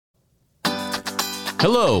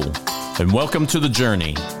Hello, and welcome to The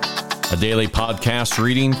Journey, a daily podcast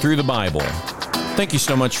reading through the Bible. Thank you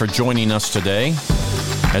so much for joining us today.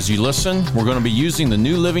 As you listen, we're going to be using the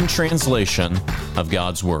New Living Translation of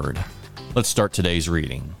God's Word. Let's start today's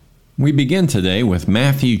reading. We begin today with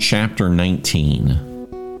Matthew chapter 19.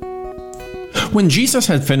 When Jesus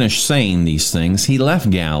had finished saying these things, he left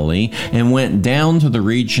Galilee and went down to the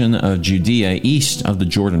region of Judea east of the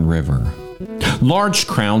Jordan River. Large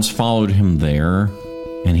crowds followed him there,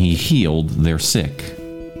 and he healed their sick.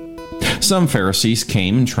 Some Pharisees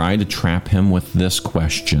came and tried to trap him with this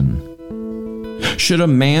question: should a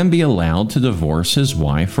man be allowed to divorce his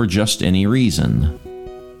wife for just any reason?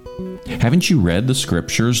 Haven't you read the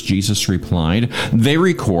scriptures? Jesus replied. They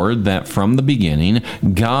record that from the beginning,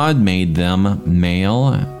 God made them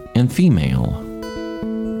male and female.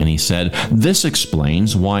 And he said, this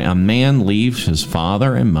explains why a man leaves his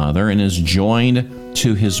father and mother and is joined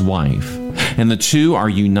to his wife, and the two are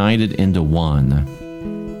united into one.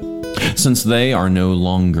 Since they are no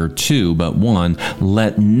longer two but one,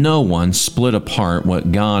 let no one split apart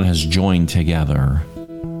what God has joined together.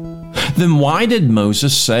 Then why did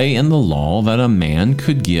Moses say in the law that a man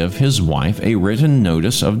could give his wife a written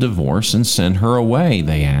notice of divorce and send her away?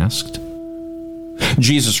 They asked.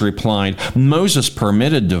 Jesus replied, Moses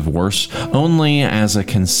permitted divorce only as a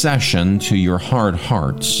concession to your hard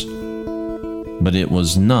hearts. But it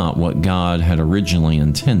was not what God had originally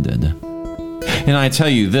intended. And I tell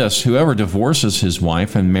you this, whoever divorces his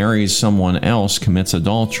wife and marries someone else commits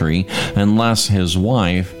adultery, unless his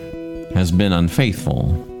wife has been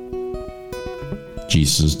unfaithful.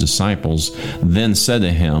 Jesus' disciples then said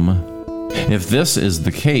to him, if this is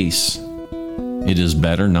the case, it is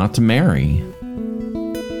better not to marry.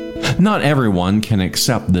 Not everyone can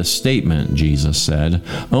accept this statement, Jesus said,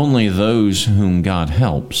 only those whom God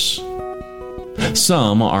helps.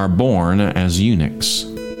 Some are born as eunuchs.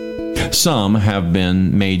 Some have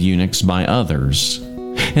been made eunuchs by others.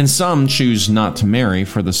 And some choose not to marry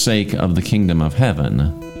for the sake of the kingdom of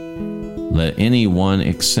heaven. Let anyone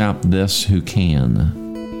accept this who can.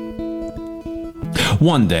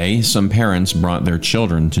 One day, some parents brought their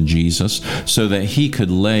children to Jesus so that he could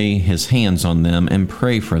lay his hands on them and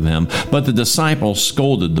pray for them, but the disciples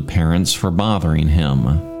scolded the parents for bothering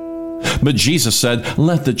him. But Jesus said,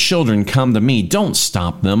 let the children come to me. Don't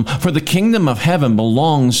stop them, for the kingdom of heaven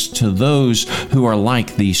belongs to those who are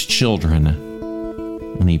like these children.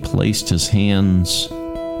 And he placed his hands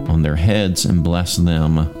on their heads and blessed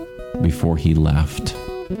them before he left.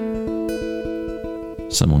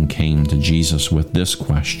 Someone came to Jesus with this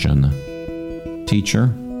question: Teacher,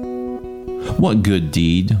 what good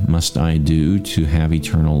deed must I do to have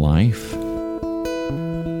eternal life?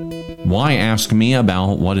 Why ask me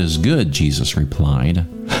about what is good? Jesus replied.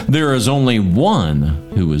 There is only one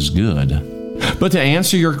who is good. But to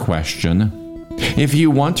answer your question, if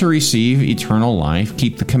you want to receive eternal life,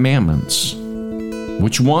 keep the commandments.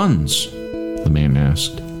 Which ones? The man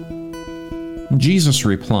asked. Jesus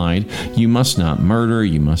replied, you must not murder,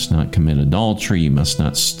 you must not commit adultery, you must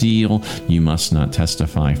not steal, you must not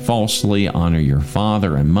testify falsely, honor your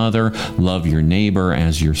father and mother, love your neighbor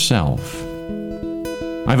as yourself.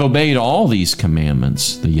 I've obeyed all these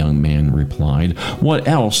commandments, the young man replied. What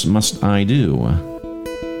else must I do?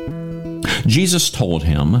 Jesus told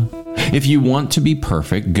him, if you want to be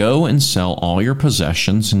perfect, go and sell all your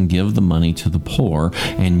possessions and give the money to the poor,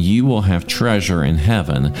 and you will have treasure in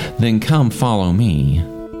heaven. Then come follow me.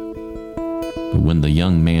 But when the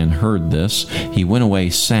young man heard this, he went away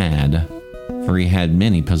sad, for he had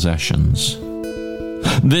many possessions.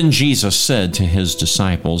 Then Jesus said to his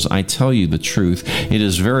disciples, I tell you the truth, it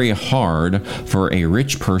is very hard for a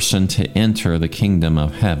rich person to enter the kingdom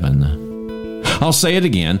of heaven. I'll say it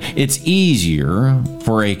again, it's easier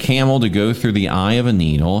for a camel to go through the eye of a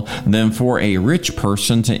needle than for a rich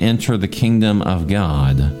person to enter the kingdom of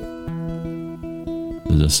God.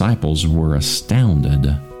 The disciples were astounded.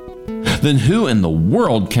 Then who in the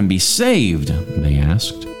world can be saved? They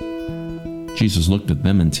asked. Jesus looked at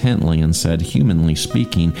them intently and said, humanly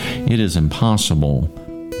speaking, it is impossible,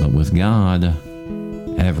 but with God,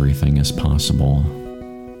 everything is possible.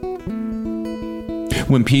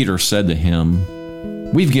 When Peter said to him,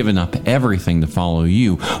 we've given up everything to follow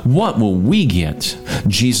you, what will we get?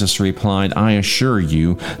 Jesus replied, I assure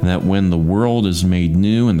you that when the world is made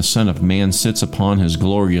new and the Son of Man sits upon his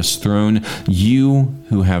glorious throne, you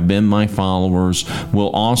who have been my followers will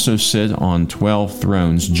also sit on 12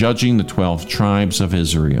 thrones, judging the 12 tribes of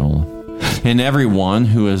Israel. And everyone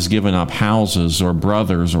who has given up houses or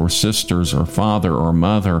brothers or sisters or father or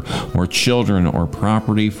mother or children or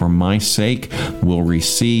property for my sake will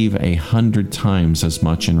receive 100 times as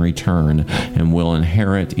much in return and will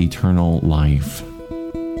inherit eternal life.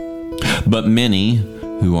 But many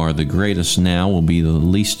who are the greatest now will be the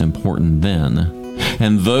least important then,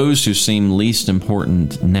 and those who seem least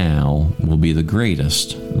important now will be the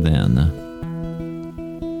greatest then.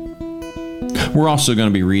 We're also going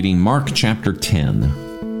to be reading Mark chapter 10.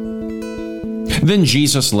 Then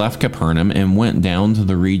Jesus left Capernaum and went down to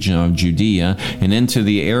the region of Judea and into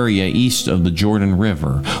the area east of the Jordan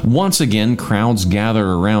River. Once again, crowds gathered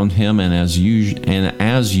around him, and as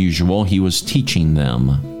usual, he was teaching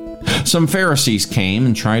them. Some Pharisees came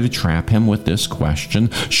and tried to trap him with this question: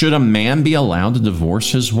 should a man be allowed to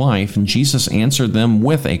divorce his wife? And Jesus answered them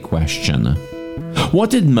with a question. What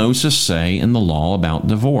did Moses say in the law about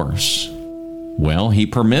divorce? Well, he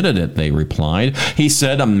permitted it, they replied. He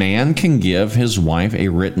said a man can give his wife a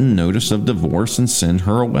written notice of divorce and send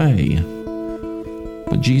her away.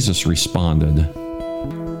 But Jesus responded,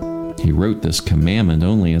 he wrote this commandment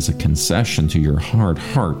only as a concession to your hard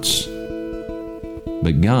hearts.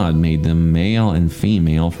 But God made them male and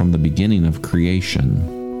female from the beginning of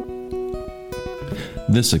creation.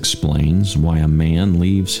 This explains why a man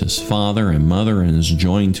leaves his father and mother and is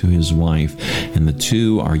joined to his wife, and the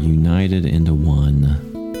two are united into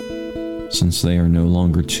one. Since they are no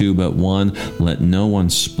longer two but one, let no one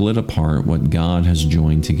split apart what God has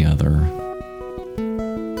joined together.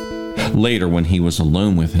 Later, when he was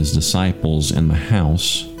alone with his disciples in the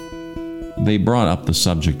house, they brought up the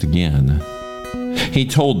subject again. He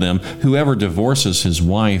told them, whoever divorces his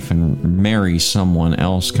wife and marries someone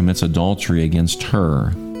else commits adultery against her.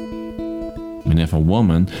 And if a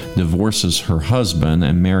woman divorces her husband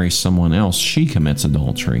and marries someone else, she commits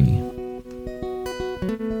adultery.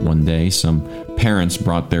 One day, some parents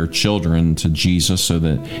brought their children to Jesus so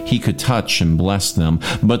that he could touch and bless them,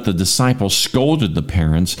 but the disciples scolded the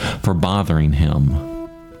parents for bothering him.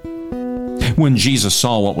 When Jesus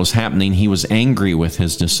saw what was happening, he was angry with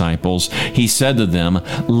his disciples. He said to them,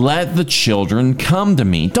 let the children come to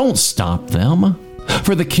me. Don't stop them.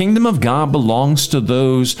 For the kingdom of God belongs to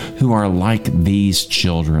those who are like these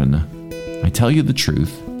children. I tell you the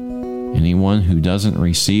truth. Anyone who doesn't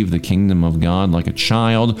receive the kingdom of God like a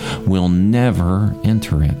child will never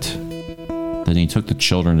enter it. Then he took the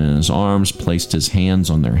children in his arms, placed his hands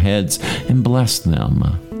on their heads, and blessed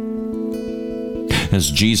them. As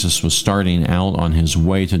Jesus was starting out on his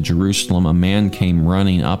way to Jerusalem, a man came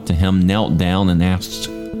running up to him, knelt down, and asked,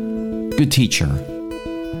 Good teacher,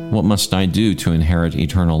 what must I do to inherit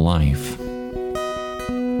eternal life?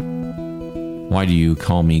 Why do you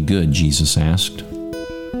call me good? Jesus asked.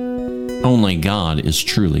 Only God is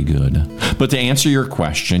truly good. But to answer your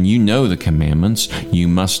question, you know the commandments. You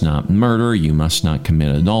must not murder. You must not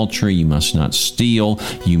commit adultery. You must not steal.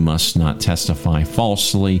 You must not testify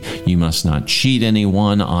falsely. You must not cheat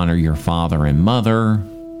anyone. Honor your father and mother.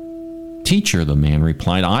 Teacher, the man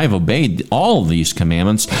replied, I've obeyed all these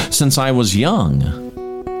commandments since I was young.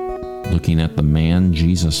 Looking at the man,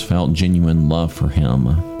 Jesus felt genuine love for him.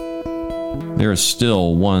 There is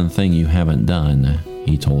still one thing you haven't done,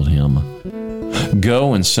 he told him.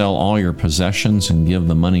 Go and sell all your possessions and give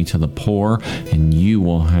the money to the poor, and you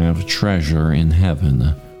will have treasure in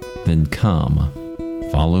heaven. Then come,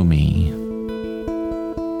 follow me.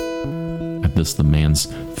 At this, the man's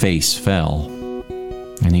face fell,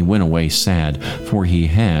 and he went away sad, for he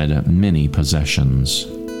had many possessions.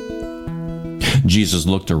 Jesus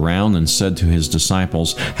looked around and said to his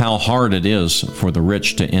disciples, How hard it is for the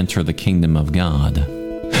rich to enter the kingdom of God.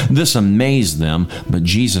 This amazed them, but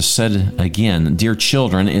Jesus said again, Dear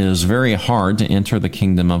children, it is very hard to enter the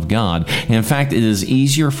kingdom of God. In fact, it is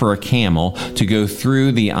easier for a camel to go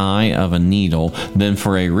through the eye of a needle than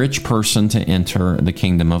for a rich person to enter the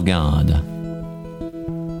kingdom of God.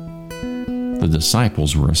 The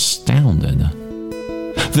disciples were astounded.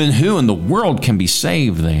 Then who in the world can be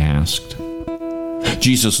saved? They asked.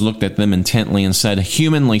 Jesus looked at them intently and said,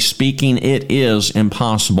 Humanly speaking, it is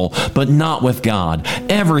impossible, but not with God.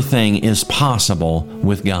 Everything is possible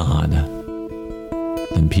with God.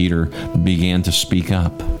 Then Peter began to speak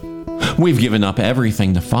up. We've given up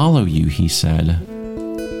everything to follow you, he said.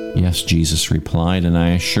 Yes, Jesus replied, and I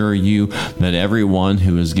assure you that everyone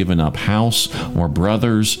who has given up house or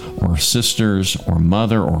brothers or sisters or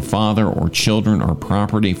mother or father or children or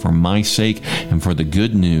property for my sake and for the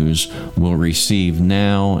good news will receive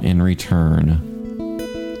now in return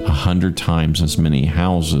 100 times as many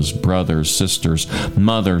houses, brothers, sisters,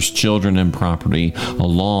 mothers, children, and property,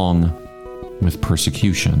 along with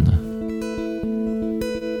persecution.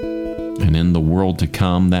 And in the world to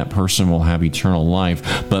come, that person will have eternal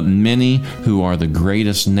life. But many who are the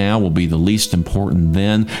greatest now will be the least important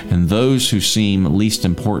then, and those who seem least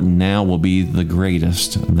important now will be the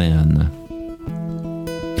greatest then.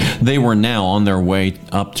 They were now on their way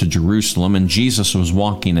up to Jerusalem, and Jesus was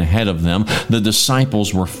walking ahead of them. The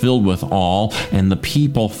disciples were filled with awe, and the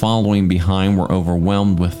people following behind were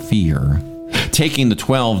overwhelmed with fear. Taking the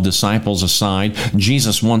 12 disciples aside,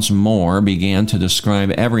 Jesus once more began to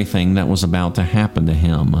describe everything that was about to happen to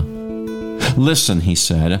him. "Listen," he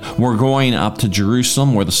said, "we're going up to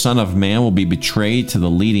Jerusalem, where the Son of Man will be betrayed to the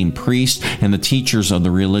leading priests and the teachers of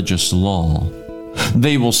the religious law.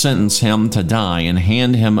 They will sentence him to die and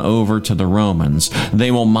hand him over to the Romans.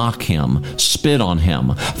 They will mock him, spit on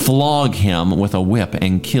him, flog him with a whip,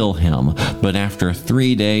 and kill him. But after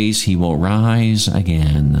 3 days he will rise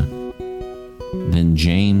again." Then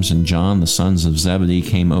James and John, the sons of Zebedee,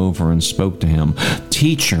 came over and spoke to him.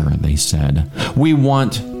 "Teacher," they said, "we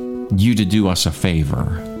want you to do us a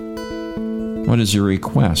favor." "What is your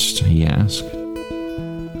request?" he asked.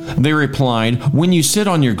 They replied, "When you sit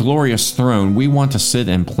on your glorious throne, we want to sit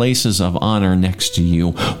in places of honor next to you,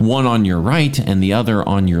 one on your right and the other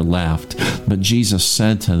on your left." But Jesus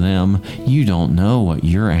said to them, "You don't know what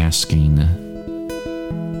you're asking.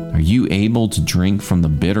 Are you able to drink from the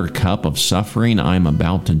bitter cup of suffering I am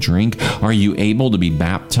about to drink? Are you able to be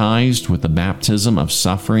baptized with the baptism of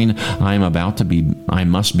suffering I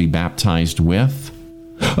must be baptized with?"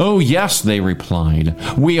 "Oh, yes," they replied,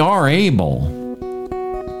 "we are able."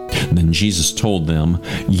 Then Jesus told them,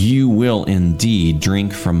 "You will indeed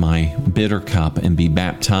drink from my bitter cup and be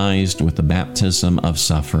baptized with the baptism of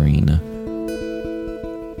suffering.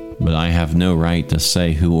 But I have no right to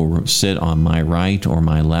say who will sit on my right or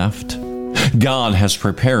my left. God has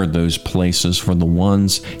prepared those places for the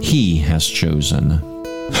ones he has chosen."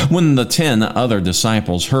 When the 10 other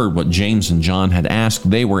disciples heard what James and John had asked,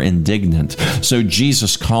 they were indignant. So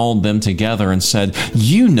Jesus called them together and said,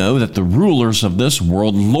 "You know that the rulers of this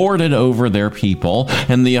world lord it over their people,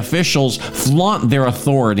 and the officials flaunt their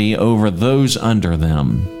authority over those under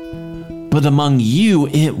them. But among you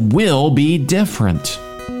it will be different.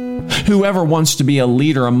 Whoever wants to be a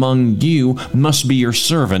leader among you must be your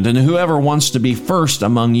servant, and whoever wants to be first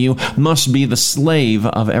among you must be the slave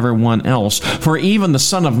of everyone else. For even the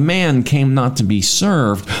Son of Man came not to be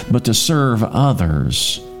served, but to serve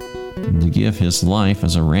others, and to give his life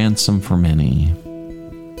as a ransom for many."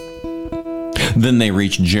 Then they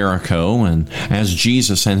reached Jericho, and as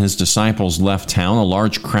Jesus and his disciples left town, a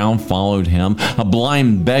large crowd followed him. A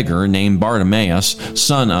blind beggar named Bartimaeus,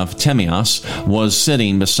 son of Timaeus, was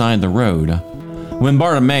sitting beside the road. When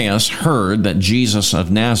Bartimaeus heard that Jesus of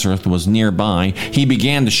Nazareth was nearby, he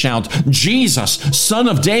began to shout, "Jesus, Son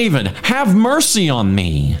of David, have mercy on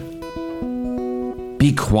me!"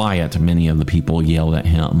 "Be quiet," many of the people yelled at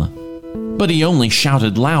him. But he only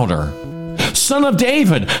shouted louder, "Son of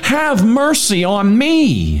David, have mercy on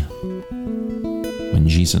me!" When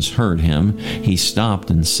Jesus heard him, he stopped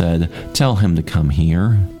and said, "Tell him to come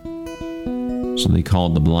here." So they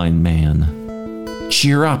called the blind man.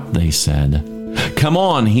 "Cheer up," they said. "Come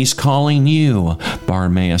on, he's calling you."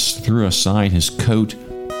 Bartimaeus threw aside his coat,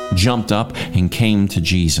 jumped up, and came to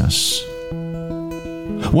Jesus.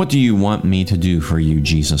 "What do you want me to do for you?"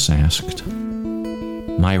 Jesus asked.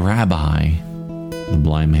 "My rabbi," the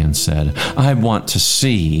blind man said, "I want to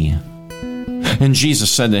see." And Jesus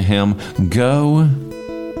said to him, "Go,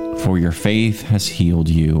 for your faith has healed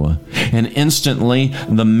you." And instantly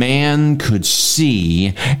the man could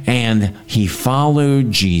see, and he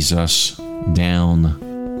followed Jesus down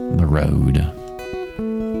the road.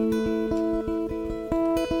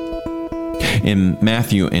 In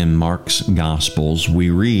Matthew and Mark's Gospels, we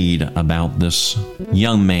read about this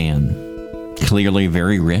young man, clearly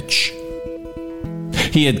very rich.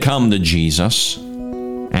 He had come to Jesus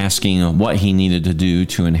asking what he needed to do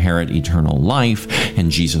to inherit eternal life,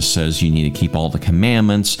 and Jesus says, "You need to keep all the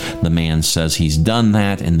commandments." The man says he's done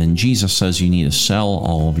that, and then Jesus says, "You need to sell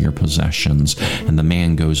all of your possessions," and the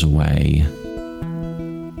man goes away.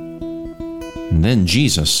 And then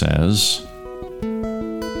Jesus says,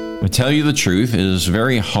 "I tell you the truth, it is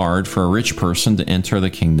very hard for a rich person to enter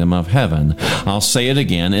the kingdom of heaven. I'll say it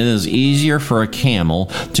again, it is easier for a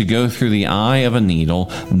camel to go through the eye of a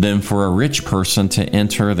needle than for a rich person to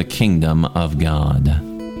enter the kingdom of God."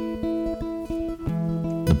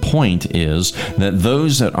 The point is that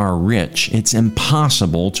those that are rich, it's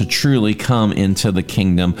impossible to truly come into the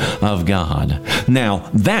kingdom of God. Now,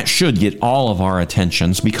 that should get all of our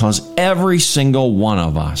attentions because every single one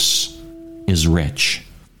of us is rich.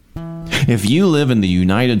 If you live in the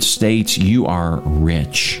United States, you are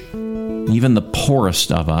rich. Even the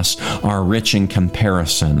poorest of us are rich in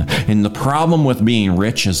comparison. And the problem with being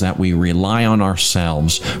rich is that we rely on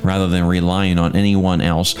ourselves rather than relying on anyone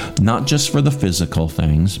else, not just for the physical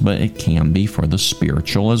things, but it can be for the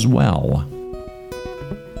spiritual as well.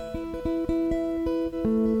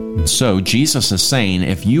 So Jesus is saying,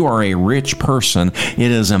 if you are a rich person, it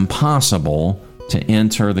is impossible to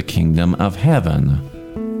enter the kingdom of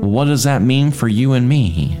heaven. What does that mean for you and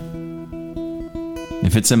me?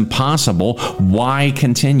 If it's impossible, why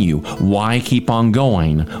continue? Why keep on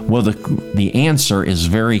going? Well, the answer is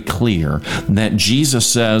very clear, that Jesus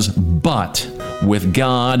says, but with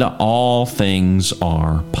God all things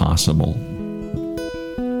are possible.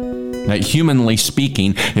 That humanly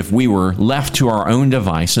speaking, if we were left to our own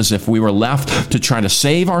devices, if we were left to try to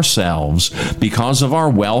save ourselves because of our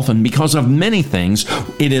wealth and because of many things,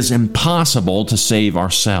 it is impossible to save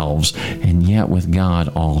ourselves. And yet with God,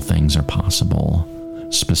 all things are possible.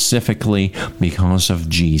 Specifically because of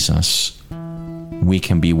Jesus, we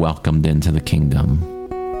can be welcomed into the kingdom.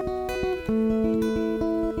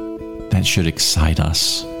 That should excite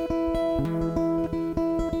us.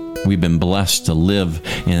 We've been blessed to live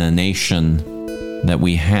in a nation that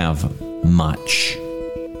we have much.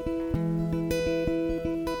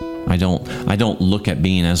 I don't look at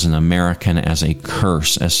being as an American as a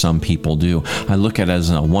curse, as some people do. I look at it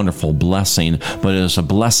as a wonderful blessing, but it is a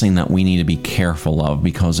blessing that we need to be careful of,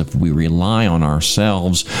 because if we rely on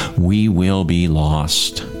ourselves, we will be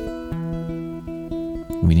lost.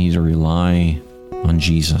 We need to rely on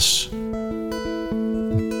Jesus.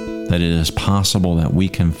 That it is possible that we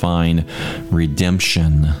can find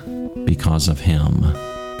redemption because of Him.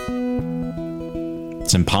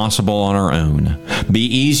 It's impossible on our own. Be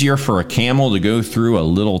easier for a camel to go through a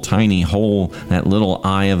little tiny hole, that little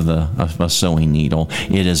eye of a sewing needle.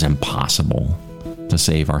 It is impossible to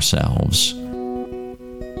save ourselves.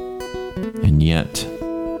 And yet,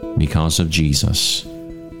 because of Jesus,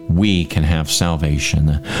 we can have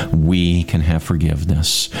salvation. We can have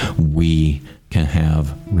forgiveness. We can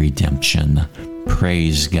have redemption.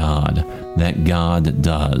 Praise God that God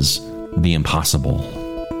does the impossible.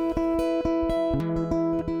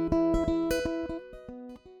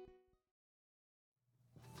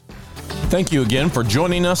 Thank you again for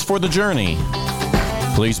joining us for the journey.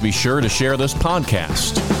 Please be sure to share this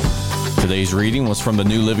podcast. Today's reading was from the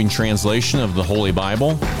New Living Translation of the Holy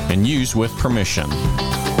Bible and used with permission.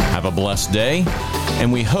 Have a blessed day,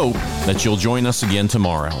 and we hope that you'll join us again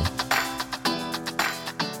tomorrow.